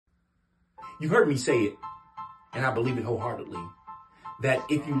You've heard me say it, and I believe it wholeheartedly, that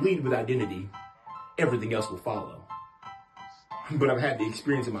if you lead with identity, everything else will follow. But I've had the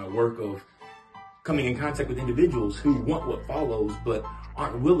experience in my work of coming in contact with individuals who want what follows, but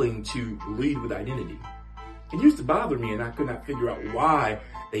aren't willing to lead with identity. It used to bother me, and I could not figure out why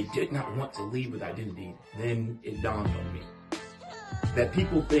they did not want to lead with identity. Then it dawned on me that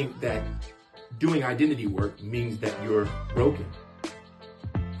people think that doing identity work means that you're broken,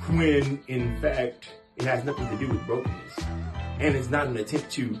 when in fact it has nothing to do with brokenness, and it's not an attempt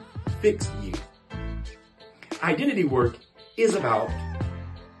to fix you. Identity work is about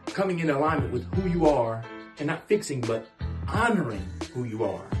coming in alignment with who you are and not fixing, but honoring who you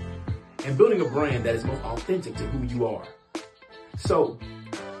are and building a brand that is most authentic to who you are. So,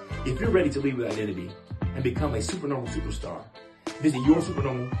 if you're ready to lead with identity and become a supernormal superstar, visit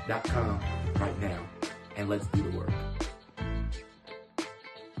yoursupernormal.com right now and let's do the work.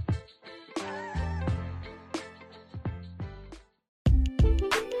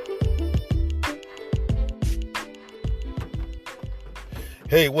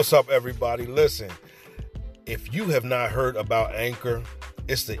 Hey, what's up, everybody? Listen, if you have not heard about Anchor,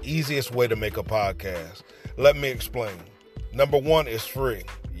 it's the easiest way to make a podcast. Let me explain. Number one, it's free.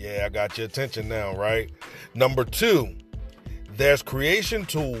 Yeah, I got your attention now, right? Number two, there's creation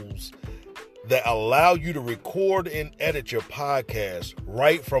tools that allow you to record and edit your podcast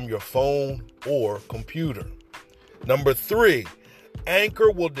right from your phone or computer. Number three, Anchor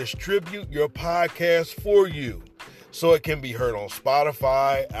will distribute your podcast for you, so it can be heard on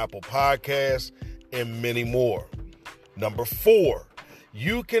Spotify, Apple Podcasts, and many more. Number four,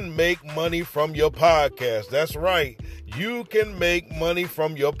 you can make money from your podcast. That's right. You can make money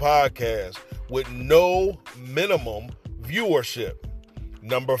from your podcast with no minimum viewership.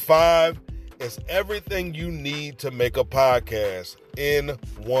 Number five, it's everything you need to make a podcast in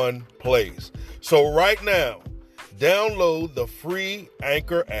one place. So right now, download the free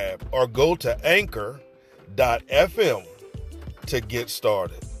Anchor app or go to Anchor.fm to get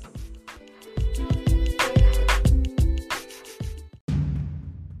started.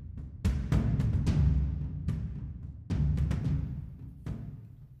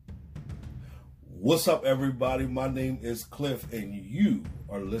 What's up, everybody? My name is Cliff, and you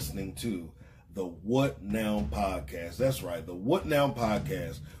are listening to the What Now Podcast. That's right, the What Now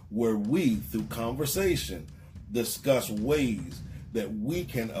Podcast, where we, through conversation, discuss ways that we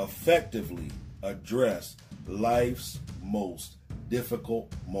can effectively address life's most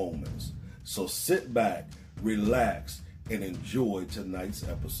difficult moments. So sit back, relax, and enjoy tonight's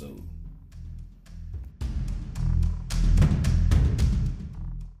episode.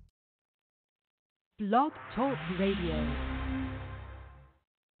 Blog Talk Radio.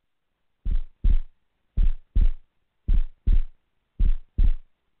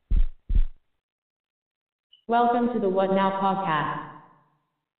 Welcome to the What Now Podcast.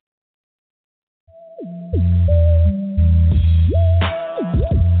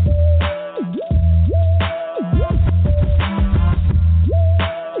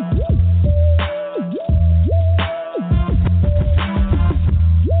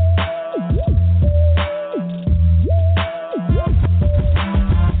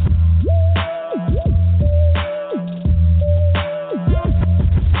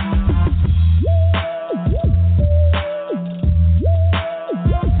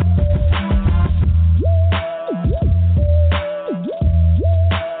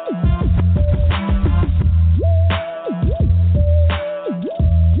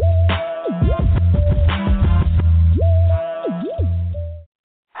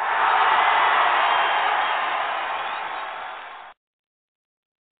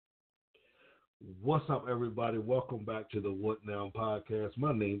 What's up, everybody? Welcome back to the What Now Podcast.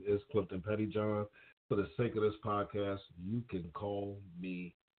 My name is Clifton Pettyjohn. For the sake of this podcast, you can call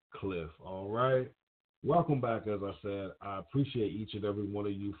me Cliff, all right? Welcome back, as I said. I appreciate each and every one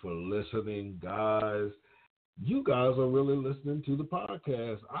of you for listening, guys. You guys are really listening to the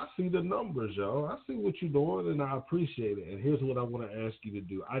podcast. I see the numbers, y'all. I see what you're doing, and I appreciate it. And here's what I want to ask you to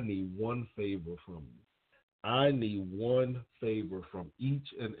do. I need one favor from you. I need one favor from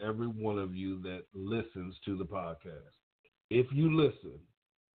each and every one of you that listens to the podcast. If you listen,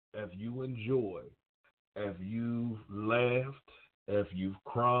 if you enjoy, if you've laughed, if you've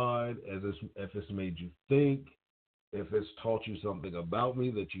cried, if it's made you think, if it's taught you something about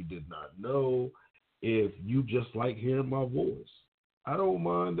me that you did not know, if you just like hearing my voice, I don't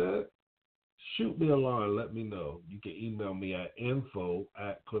mind that. Shoot me a line, let me know. You can email me at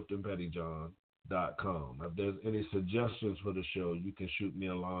info@CliftonPettyjohn.com. If there's any suggestions for the show, you can shoot me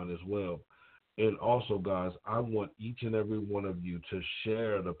a line as well. And also, guys, I want each and every one of you to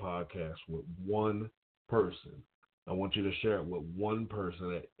share the podcast with one person. I want you to share it with one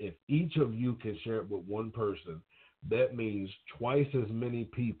person. If each of you can share it with one person, that means twice as many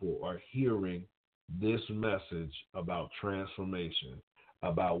people are hearing this message about transformation,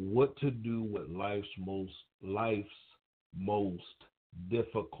 about what to do with life's most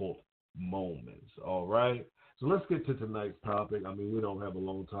difficult moments. All right. So let's get to tonight's topic. I mean, we don't have a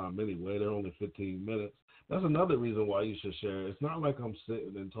long time anyway. They're only 15 minutes. That's another reason why you should share. It's not like I'm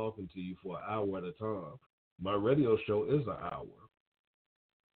sitting and talking to you for an hour at a time. My radio show is an hour.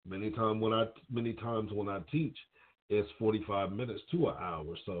 Many times when I teach, it's 45 minutes to an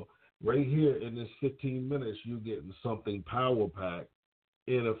hour. So right here in this 15 minutes, you're getting something power packed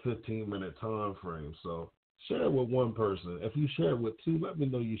in a 15-minute time frame. So share it with one person. If you share it with two, let me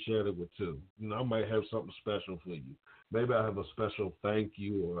know you shared it with two. You know, I might have something special for you. Maybe I have a special thank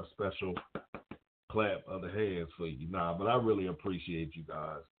you or a special clap of the hands for you. But I really appreciate you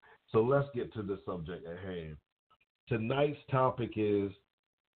guys. So let's get to the subject at hand. Today's topic,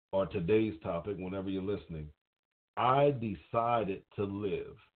 whenever you're listening, I decided to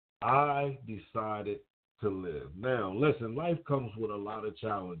live. I decided to live. Now, listen, life comes with a lot of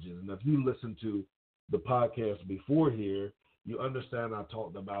challenges. And if you listen to the podcast before here, you understand I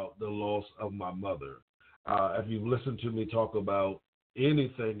talked about the loss of my mother. If you've listened to me talk about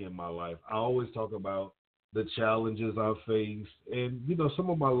anything in my life, I always talk about the challenges I faced and, you know, some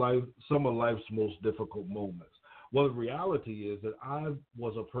of life's most difficult moments. Well, the reality is that I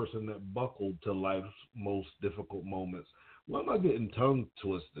was a person that buckled to life's most difficult moments. Why am I getting tongue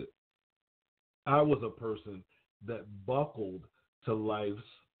twisted? I was a person that buckled to life's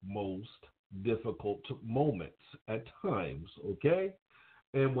most difficult moments at times, okay?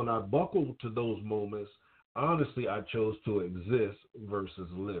 And when I buckled to those moments, honestly, I chose to exist versus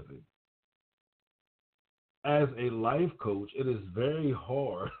living. As a life coach, it is very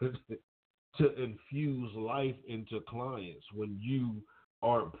hard to infuse life into clients when you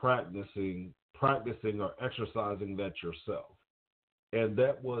aren't practicing or exercising that yourself. And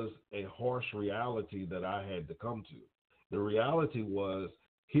that was a harsh reality that I had to come to. The reality was,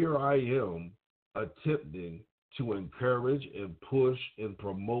 here I am attempting to encourage and push and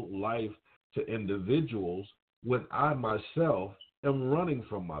promote life to individuals when I myself am running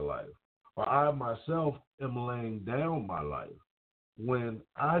from my life, or I myself am laying down my life when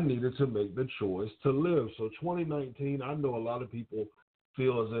I needed to make the choice to live. So 2019, I know a lot of people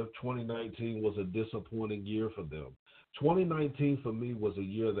feel as if 2019 was a disappointing year for them. 2019 for me was a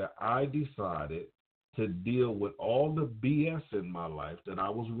year that I decided to deal with all the BS in my life that I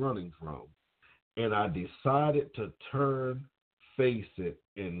was running from. And I decided to face it,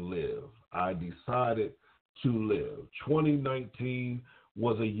 and live. I decided to live. 2019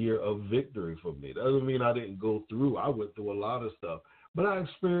 was a year of victory for me. That doesn't mean I didn't go through. I went through a lot of stuff, but I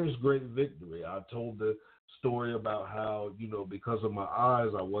experienced great victory. I told the story about how, you know, because of my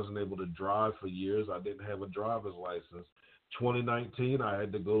eyes, I wasn't able to drive for years. I didn't have a driver's license. 2019, I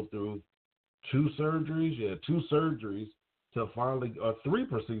had to go through two surgeries to finally, or three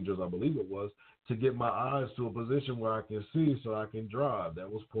procedures, I believe it was, to get my eyes to a position where I can see so I can drive. That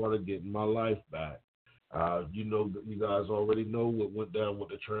was part of getting my life back. You know, you guys already know what went down with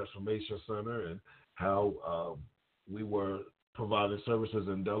the Transformation Center and how we were providing services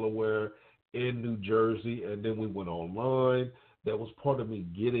in Delaware, in New Jersey, and then we went online. That was part of me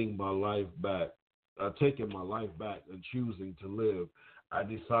getting my life back, taking my life back and choosing to live. I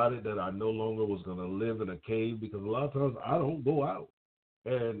decided that I no longer was going to live in a cave because a lot of times I don't go out.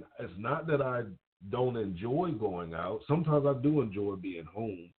 And it's not that I don't enjoy going out. Sometimes I do enjoy being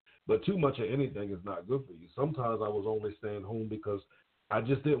home, but too much of anything is not good for you. Sometimes I was only staying home because I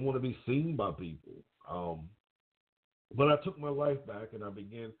just didn't want to be seen by people. But I took my life back and I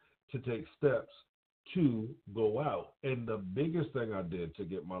began to take steps to go out. And the biggest thing I did to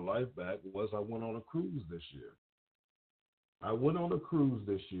get my life back was I went on a cruise this year.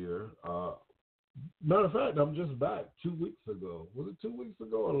 Matter of fact, I'm just back 2 weeks ago. Was it 2 weeks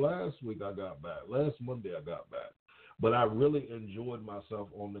ago or last week I got back? Last Monday I got back. But I really enjoyed myself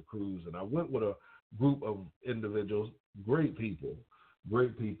on the cruise. And I went with a group of individuals, great people.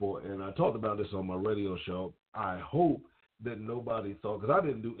 And I talked about this on my radio show. I hope that nobody thought, because I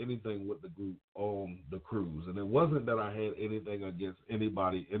didn't do anything with the group on the cruise. And it wasn't that I had anything against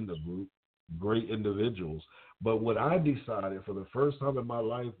anybody in the group, great individuals. But what I decided for the first time in my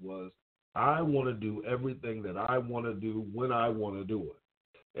life was I want to do everything that I want to do when I want to do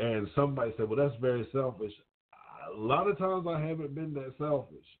it. And somebody said, well, that's very selfish. A lot of times I haven't been that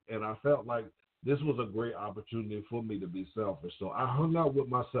selfish. And I felt like this was a great opportunity for me to be selfish. So I hung out with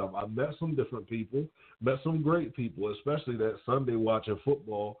myself. I met some different people, met some great people, especially that Sunday watching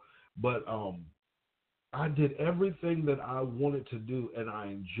football. But I did everything that I wanted to do, and I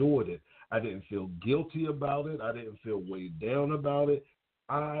enjoyed it. I didn't feel guilty about it. I didn't feel weighed down about it.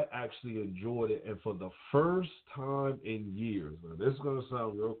 I actually enjoyed it. And for the first time in years, now this is going to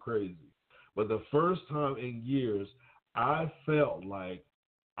sound real crazy, but the first time in years, I felt like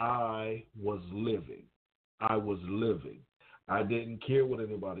I was living. I was living. I didn't care what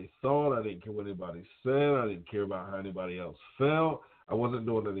anybody thought. I didn't care what anybody said. I didn't care about how anybody else felt. I wasn't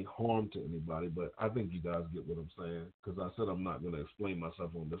doing any harm to anybody, but I think you guys get what I'm saying, because I said I'm not going to explain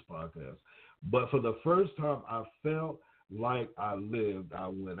myself on this podcast. But for the first time, I felt like I lived. I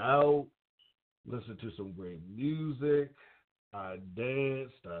went out, listened to some great music. I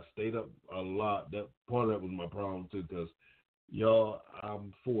danced. I stayed up a lot. That part of that was my problem too, because y'all,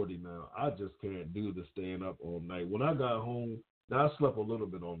 I'm 40 now. I just can't do the staying up all night. When I got home, now I slept a little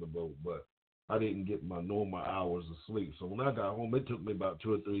bit on the boat, but I didn't get my normal hours of sleep. So when I got home, it took me about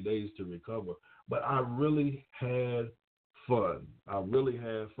 2 or 3 days to recover. But I really had fun. I really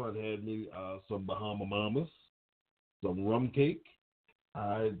had fun. Had me some Bahama Mamas, some rum cake.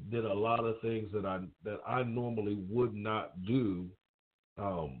 I did a lot of things that I normally would not do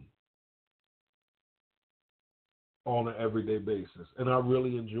on an everyday basis. And I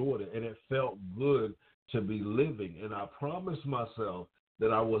really enjoyed it. And it felt good to be living. And I promised myself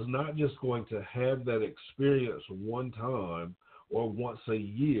that I was not just going to have that experience one time or once a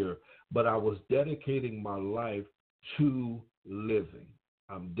year, but I was dedicating my life to living.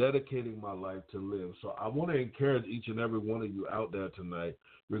 I'm dedicating my life to live. So I want to encourage each and every one of you out there tonight,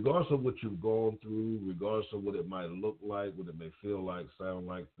 regardless of what you've gone through, regardless of what it might look like, what it may feel like, sound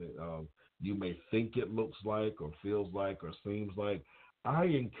like, you may think it looks like or feels like or seems like, I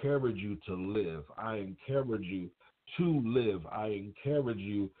encourage you to live. I encourage you to live. I encourage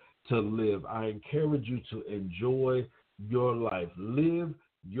you to live. I encourage you to enjoy your life. Live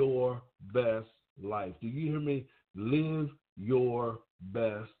your best life. Do you hear me? Live your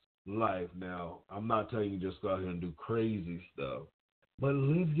best life. Now, I'm not telling you just go out here and do crazy stuff, but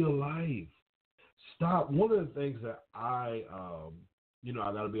live your life. Stop. One of the things that I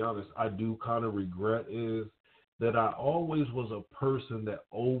got to be honest, I do kind of regret is that I always was a person that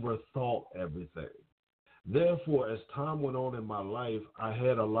overthought everything. Therefore, as time went on in my life, I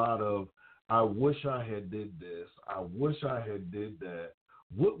had a lot of, I wish I had did this. I wish I had did that.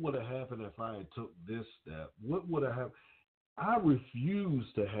 What would have happened if I had took this step? What would have happened? I refuse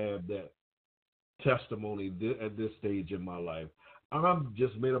to have that testimony at this stage in my life. I'm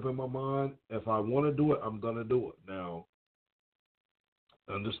just made up in my mind. If I want to do it, I'm going to do it. Now,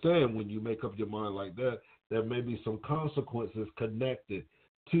 understand when you make up your mind like that, there may be some consequences connected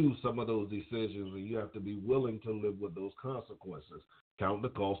to some of those decisions, and you have to be willing to live with those consequences. Count the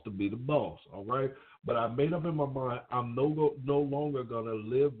cost to be the boss, all right? But I made up in my mind, I'm no longer going to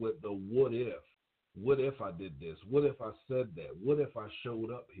live with the what if. What if I did this? What if I said that? What if I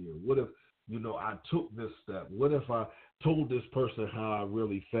showed up here? What if, I took this step? What if I told this person how I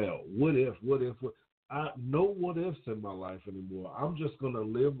really felt? What if? No what ifs in my life anymore. I'm just going to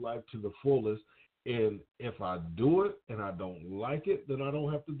live life to the fullest. And if I do it and I don't like it, then I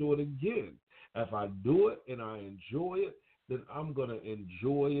don't have to do it again. If I do it and I enjoy it, then I'm going to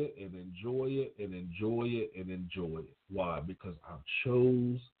enjoy it and enjoy it and enjoy it and enjoy it. Why? Because I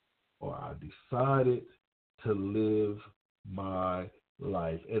chose or I decided to live my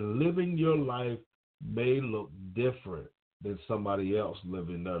life. And living your life may look different than somebody else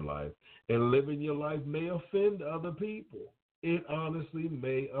living their life. And living your life may offend other people. It honestly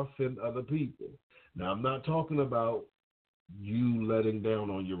may offend other people. Now, I'm not talking about you letting down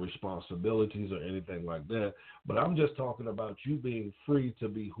on your responsibilities or anything like that, but I'm just talking about you being free to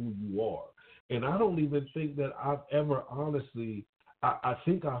be who you are. And I don't even think that I've ever honestly, I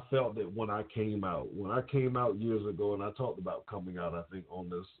think I felt that when I came out years ago, and I talked about coming out, I think on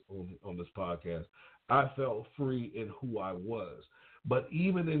this podcast, I felt free in who I was. But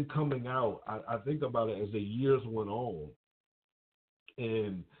even in coming out, I think about it as the years went on,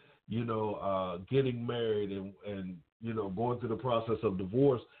 and getting married and going through the process of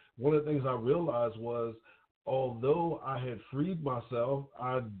divorce. One of the things I realized was, although I had freed myself,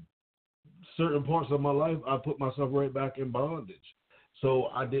 certain parts of my life I put myself right back in bondage. So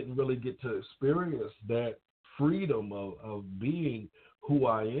I didn't really get to experience that freedom of being who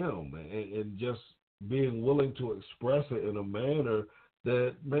I am and just being willing to express it in a manner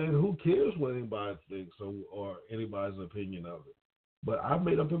that, man, who cares what anybody thinks or anybody's opinion of it. But I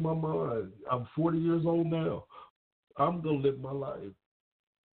made up in my mind, I'm 40 years old now. I'm going to live my life.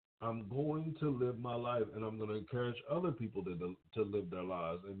 I'm going to live my life, and I'm going to encourage other people to live their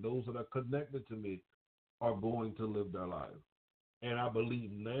lives. And those that are connected to me are going to live their life. And I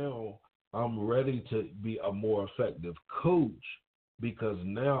believe now I'm ready to be a more effective coach because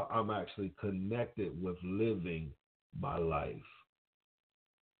now I'm actually connected with living my life.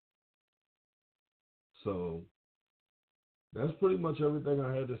 So that's pretty much everything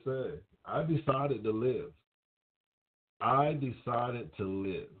I had to say. I decided to live. I decided to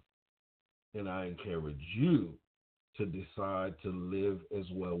live. And I encourage you to decide to live as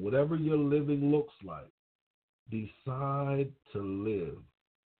well. Whatever your living looks like, decide to live.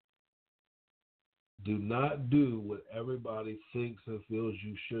 Do not do what everybody thinks and feels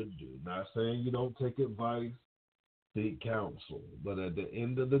you should do. Not saying you don't take advice, seek counsel. But at the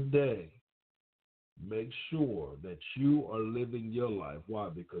end of the day, make sure that you are living your life. Why?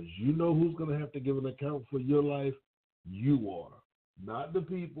 Because you know who's going to have to give an account for your life. You are. Not the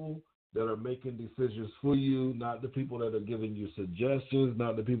people that are making decisions for you, not the people that are giving you suggestions,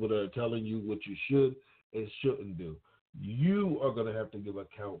 not the people that are telling you what you should and shouldn't do. You are going to have to give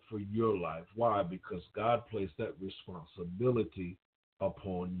account for your life. Why? Because God placed that responsibility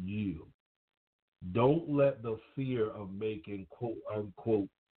upon you. Don't let the fear of making, quote unquote,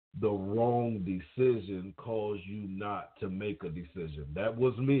 the wrong decision cause you not to make a decision. That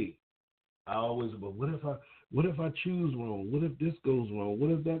was me. I always, but what if I choose wrong? What if this goes wrong?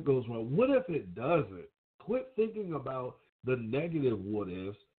 What if that goes wrong? What if it doesn't? Quit thinking about the negative what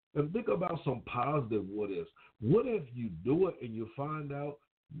ifs and think about some positive what ifs. What if you do it and you find out,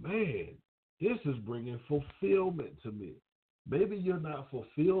 man, this is bringing fulfillment to me? Maybe you're not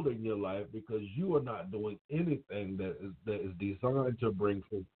fulfilled in your life because you are not doing anything that is designed to bring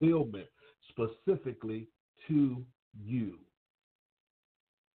fulfillment specifically to you.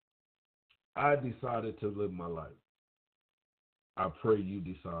 I decided to live my life. I pray you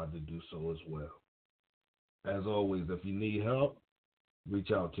decide to do so as well. As always, if you need help,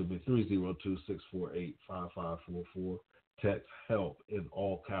 reach out to me, 302-648-5544. Text HELP in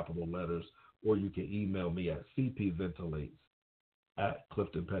all capital letters, or you can email me at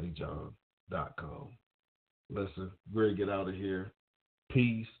cpventilates@cliftonpettyjohn.com. Listen, we're going to get out of here.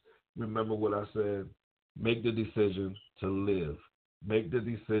 Peace. Remember what I said. Make the decision to live. Make the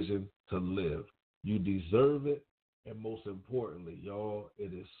decision to live. You deserve it. And most importantly, y'all,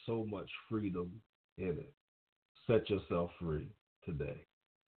 it is so much freedom in it. Set yourself free today.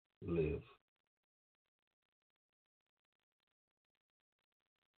 Live.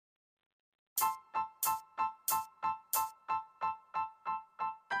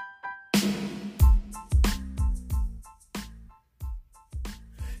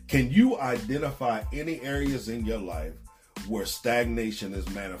 Can you identify any areas in your life where stagnation is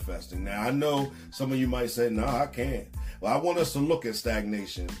manifesting? Now, I know some of you might say, no, I can't. Well, I want us to look at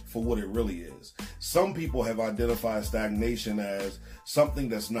stagnation for what it really is. Some people have identified stagnation as something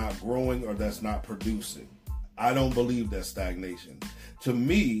that's not growing or that's not producing. I don't believe that's stagnation. To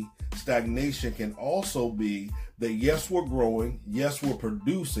me, stagnation can also be that yes, we're growing, yes, we're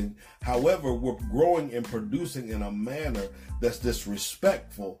producing. However, we're growing and producing in a manner that's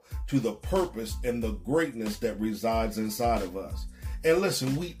disrespectful to the purpose and the greatness that resides inside of us. And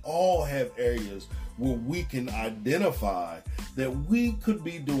listen, we all have areas where we can identify that we could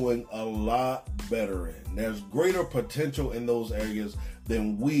be doing a lot better in. There's greater potential in those areas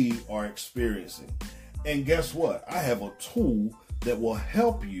than we are experiencing. And guess what? I have a tool that will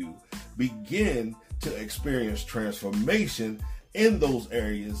help you begin to experience transformation in those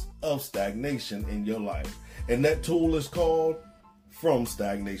areas of stagnation in your life. And that tool is called From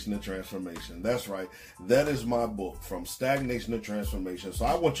Stagnation to Transformation. That's right. That is my book, From Stagnation to Transformation. So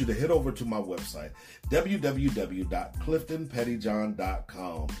I want you to head over to my website,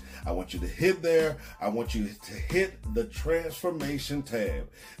 www.cliftonpettyjohn.com. I want you to hit there. I want you to hit the Transformation tab.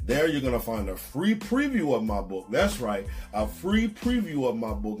 There you're going to find a free preview of my book. That's right, a free preview of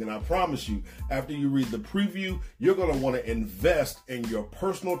my book. And I promise you, after you read the preview, you're going to want to invest in your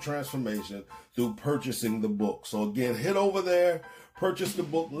personal transformation through purchasing the book. So again, hit over there, purchase the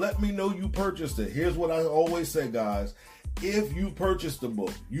book. Let me know you purchased it. Here's what I always say, guys. If you purchase the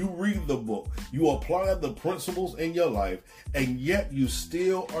book, you read the book, you apply the principles in your life, and yet you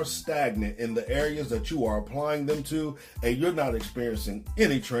still are stagnant in the areas that you are applying them to, and you're not experiencing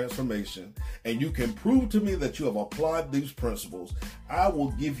any transformation, and you can prove to me that you have applied these principles, I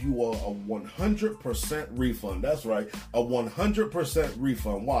will give you a 100% refund. That's right, a 100%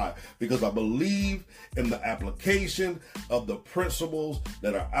 refund. Why? Because I believe in the application of the principles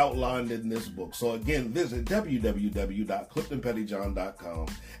that are outlined in this book. So again, visit www.cliftonpettyjohn.com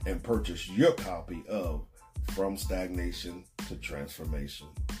and purchase your copy of From Stagnation to Transformation.